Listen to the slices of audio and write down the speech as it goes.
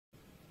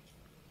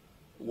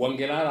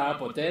wangelala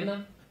hapo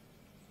tena,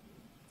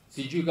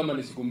 sijui kama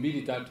ni siku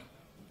 2-3.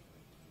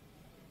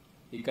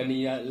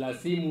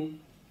 Ikanilazimu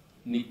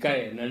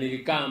nikae, na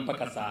nilikaa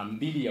mpaka saa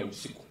 2 ya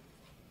usiku.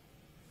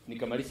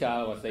 Nikamalisha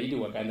wasaidi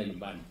wakaenda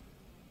nyumbani.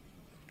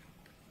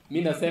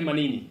 Mimi nasema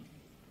nini?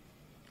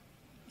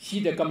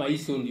 Shida kama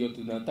hizo ndio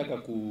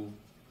tunataka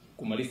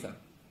kumaliza.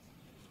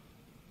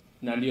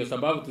 Na ndio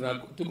sababu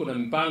tuko na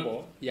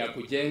mpango ya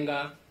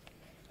kujenga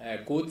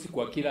courts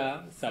kwa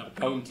kila sub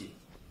county.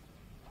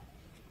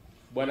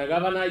 Bwana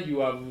Governor, you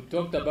have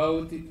talked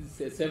about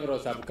several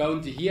sub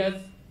county here.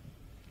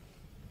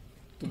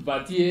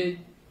 Tupatie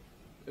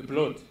a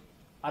plot,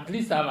 at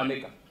least have an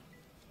acre.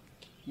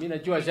 Mimi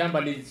najua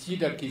shamba ni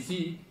shida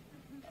Kisii,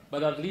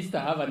 but at least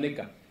have an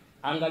acre.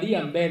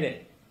 Angalia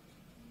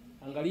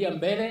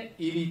mbele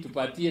ili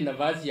tupatie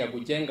nafasi ya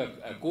kujenga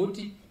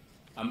koti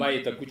ambayo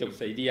itakuja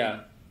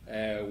kusaidia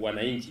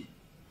wananchi.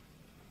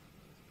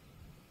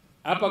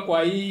 Hapa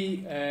kwa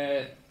hii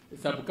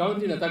sub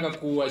county nataka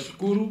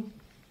kuwashukuru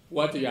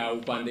watu ya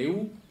upande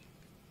huu,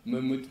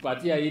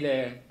 mmetupatia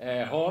ile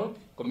hall,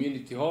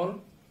 community hall.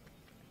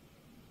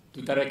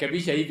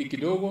 Tutarekebisha hivi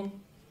kidogo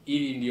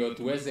ili ndio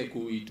tuweze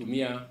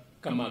kuitumia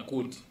kama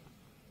koti.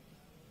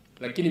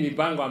 Lakini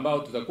mipango ambayo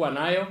tutakuwa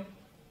nayo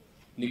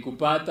ni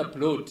kupata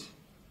plot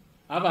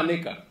hapa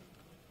neka,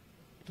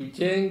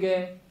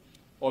 tujenge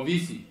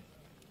ofisi.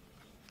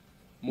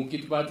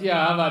 Mkitupatia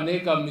hapa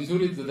neka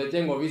mzuri,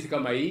 tutajenga ofisi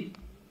kama hii,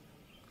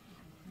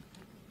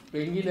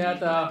 pengine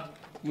hata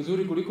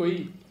mzuri kuliko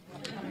hii.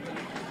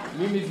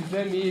 Mimi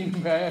sisemi hii,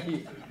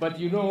 but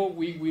you know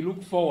we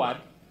look forward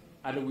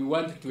and we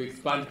want to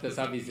expand the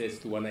services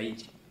to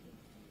wananchi.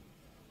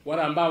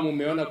 Wala ambao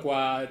mmeona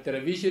kwa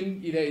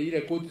television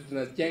ile koti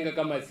tunajenga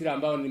kama sira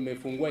ambao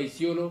nimefungua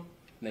Isiolo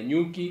na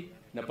Nyuki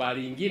na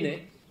pahali nyingine,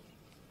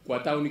 kwa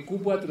tauni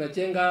kubwa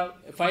tunajenga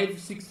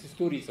 5-6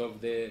 stories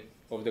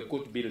of the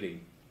court building.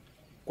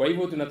 Kwa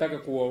hivyo tunataka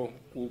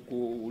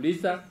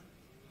kuuliza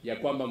ya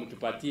kwamba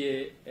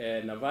mtupatie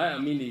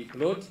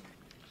plot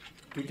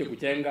tuje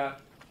kujenga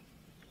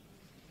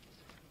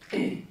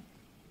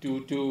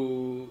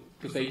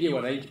tusaidie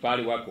wananchi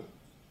pale wako.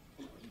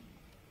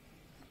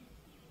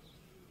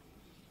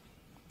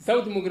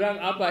 South Mugirango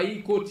hapa hii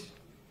court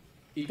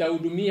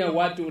itahudumia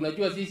watu.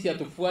 Unajua sisi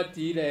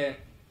hatufuati ile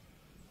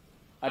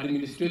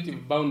administrative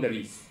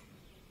boundaries.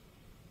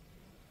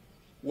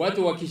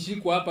 Watu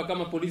wakishikwa hapa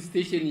kama police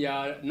station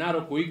ya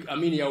Narok,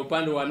 ya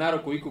upande wa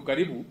Narok iko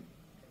karibu,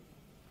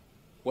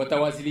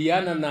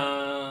 watawasiliana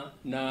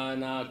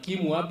na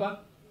Kimu hapa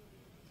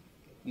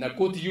na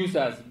court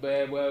users,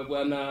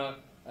 bwana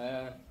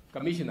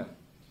commissioner.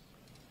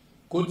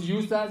 Court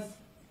users,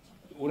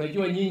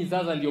 unajua nyinyi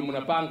sasa ndio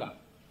mnapanga.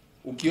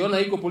 Ukiona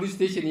iko police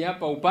station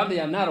hapa upande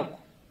ya Narok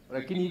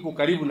lakini iko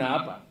karibu na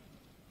hapa,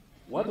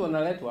 watu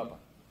wanaletwa hapa.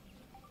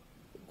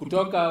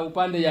 Kutoka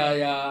upande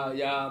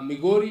ya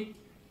Migori,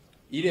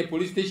 ile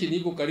police station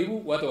iko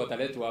karibu, watu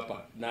wataletwa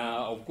hapa.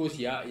 Na of course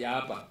ya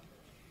hapa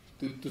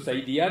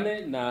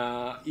tusaidiane,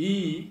 na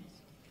hii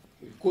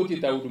koti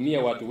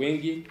itahudumia watu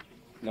wengi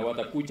na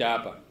watakuja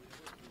hapa.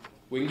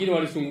 Wengine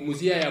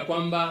walisungumzia ya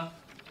kwamba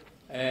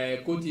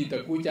koti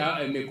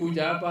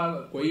imekuja hapa,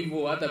 kwa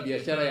hivyo hata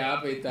biashara ya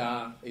hapa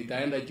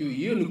itaenda juu.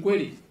 Hiyo ni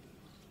kweli.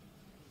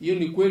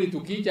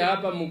 Tukija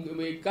hapa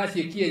kasi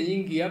ikia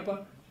nyingi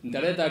hapa,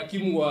 nitaleta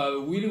hakimu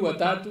wawili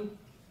 3,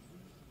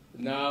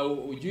 na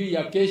ujui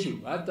ya kesho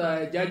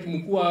hata jaji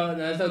mkuu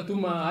anaweza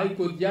tuma high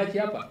court judge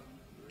hapa.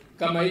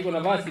 Kama iko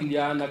nafasi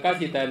ndio na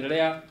kazi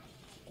itaendelea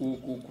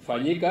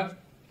kufanyika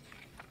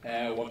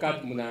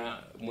wakati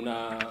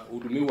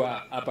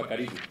mnahudumiwa hapa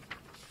karibu.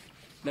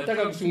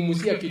 Nataka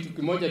kusungumzia kitu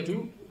kimoja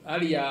tu,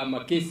 hali ya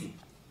makesi.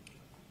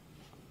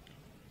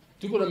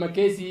 Tuko na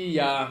makesi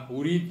ya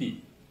urithi,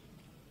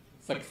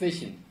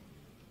 succession.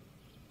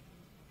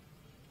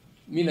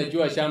 Mimi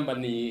najua shamba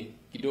ni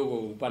kidogo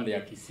upande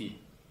ya Kisii.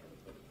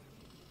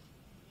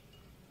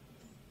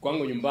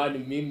 Kwangu nyumbani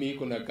mimi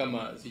iko na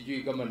kama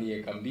sijui kama ni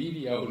eka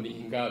 2 au ni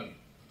ngapi.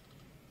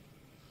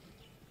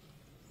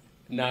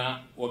 Na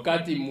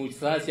wakati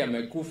msasi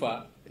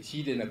amekufa,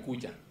 shida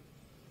inakuja.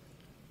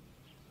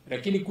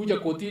 Lakini kuja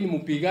kotini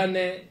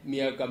mpigane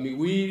miaka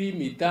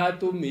 2,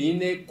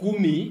 3,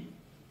 4,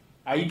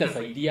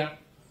 10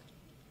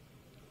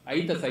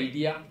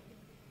 haitasaidia.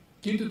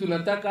 Kitu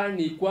tunataka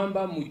ni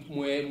kwamba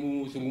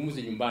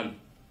mzungumze nyumbani.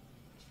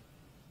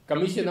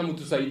 Commissioner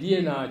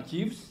mtusaidie na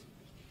chiefs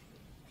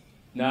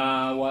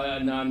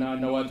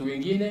na watu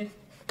wengine.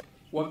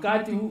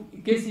 Wakati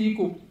kesi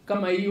iko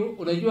kama hiyo,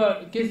 unajua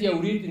kesi ya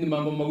urithi ni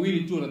mambo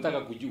mawili tu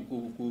unataka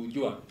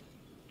kujua.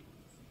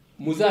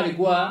 Musa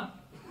alikuwa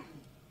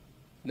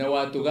na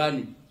watu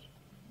gani?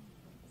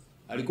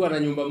 Alikuwa na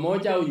nyumba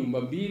moja au nyumba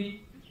 2,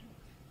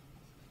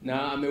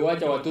 na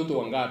amewacha watoto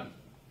wangapi?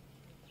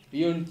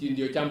 Hiyo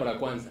ndio jambo la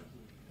kwanza.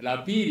 La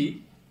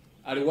pili,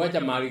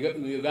 aliwacha mali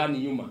gani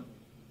nyuma?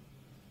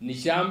 Ni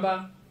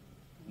shamba,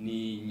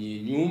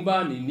 ni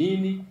nyumba, ni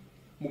nini?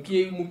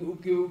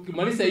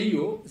 Ukimaliza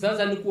hiyo,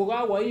 sasa ni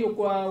kugawa hiyo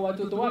kwa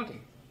watoto wake.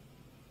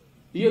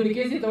 Hiyo ni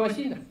kesi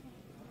itawashinda.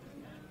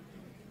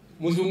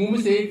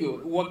 mzungumze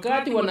hivyo.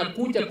 Wakati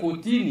wanakuja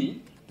kotini,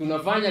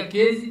 tunafanya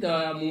kesi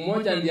na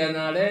mmoja ndiye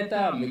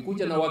analeta,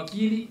 amekuja na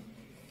wakili,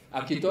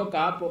 akitoka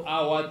hapo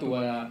au watu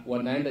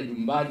wanaenda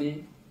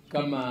nyumbani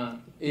kama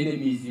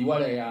enemies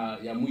wale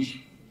ya mwisho.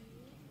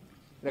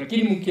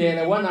 Lakini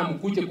mkielewana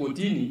mkuje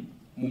kotini,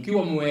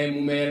 mkiwa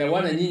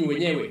mmeelewana nyinyi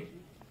wenyewe,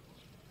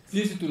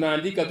 sisi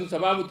tunaandika tu,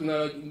 sababu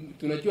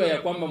tunajua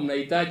ya kwamba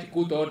mnahitaji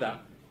court order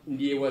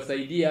ndiye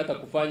wasaidie hata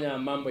kufanya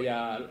mambo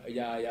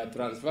ya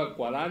transfer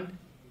kwa land.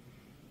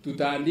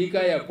 Tutaandika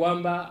ya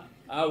kwamba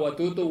hao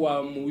watoto wa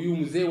huyu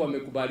mzee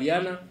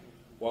wamekubaliana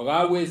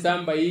wagawe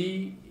samba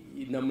hii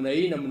namna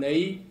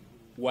hii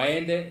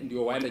waende,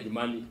 ndio waende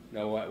nyumbani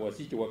na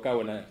wasije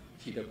wakawa na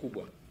shida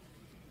kubwa.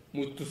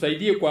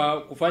 Mtusaidie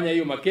kwa kufanya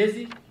hiyo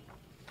makezi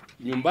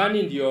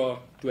nyumbani ndio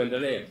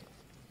tuendelee.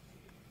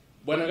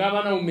 Bwana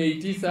Gavana,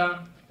 umeitisha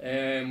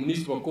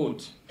municipal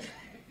court.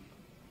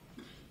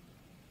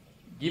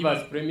 Give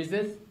us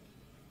premises.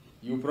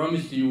 You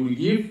promised you will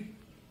give.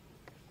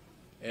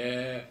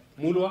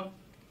 Mulwa,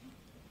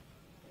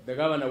 the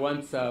governor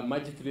wants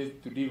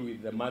magistrates to deal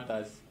with the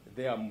matters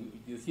there.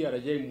 The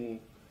CRJ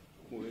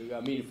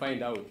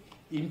find out.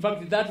 In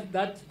fact,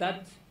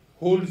 that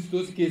holds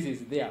those cases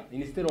there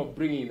instead of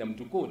bringing them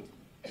to court.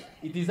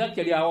 It is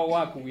actually our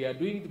work we are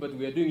doing, but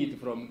we are doing it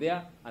from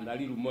there and a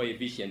little more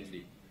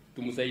efficiently.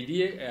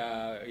 Tumusaidie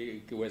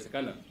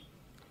ikiwezekana.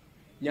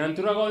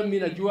 Nyanturaga mimi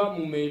najua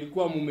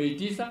mlikuwa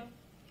mmeitisha.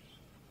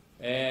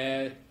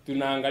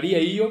 Tunaangalia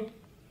hiyo.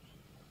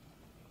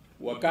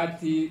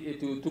 Wakati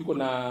tuko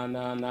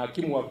na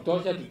hakimu wa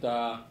kutosha,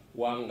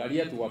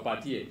 tutawaangalia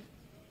tuwapatie.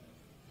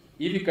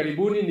 Hivi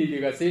karibuni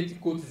niligazeti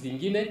koti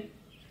zingine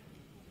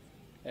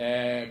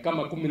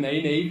kama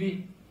 14 hivi.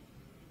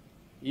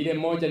 Ile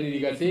moja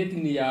niligazeti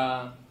ni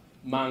ya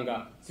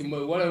Manga.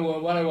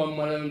 Wale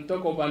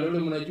wanatoka upande ule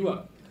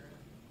mnajua.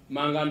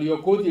 Manga ndio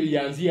koti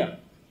ilianzia.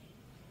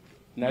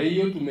 Na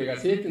hiyo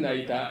tumegazeti na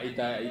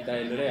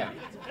itaendelea.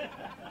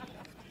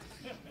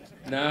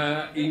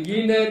 Na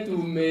ingine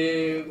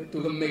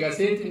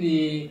tumegazeti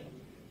ni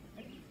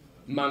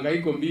Manga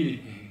iko mbili.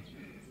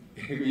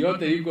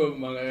 Yote iko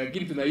Manga,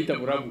 lakini tunaita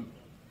Burabu.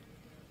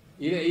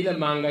 Ile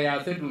Manga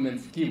ya settlement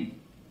scheme.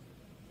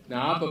 Na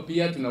hapa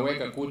pia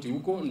tunaweka koti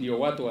huko ndio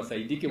watu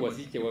wasaidike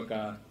wasije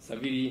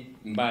wakasafiri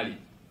mbali.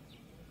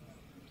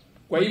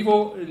 Kwa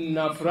hivyo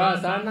na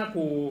furaha sana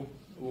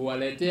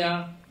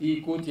kuwaletea hii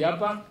koti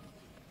hapa.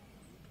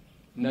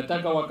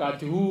 Nataka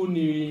wakati huu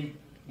ni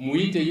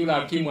muite yule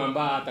hakimu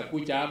ambaye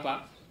atakuja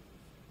hapa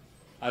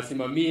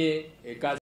asimamie kazi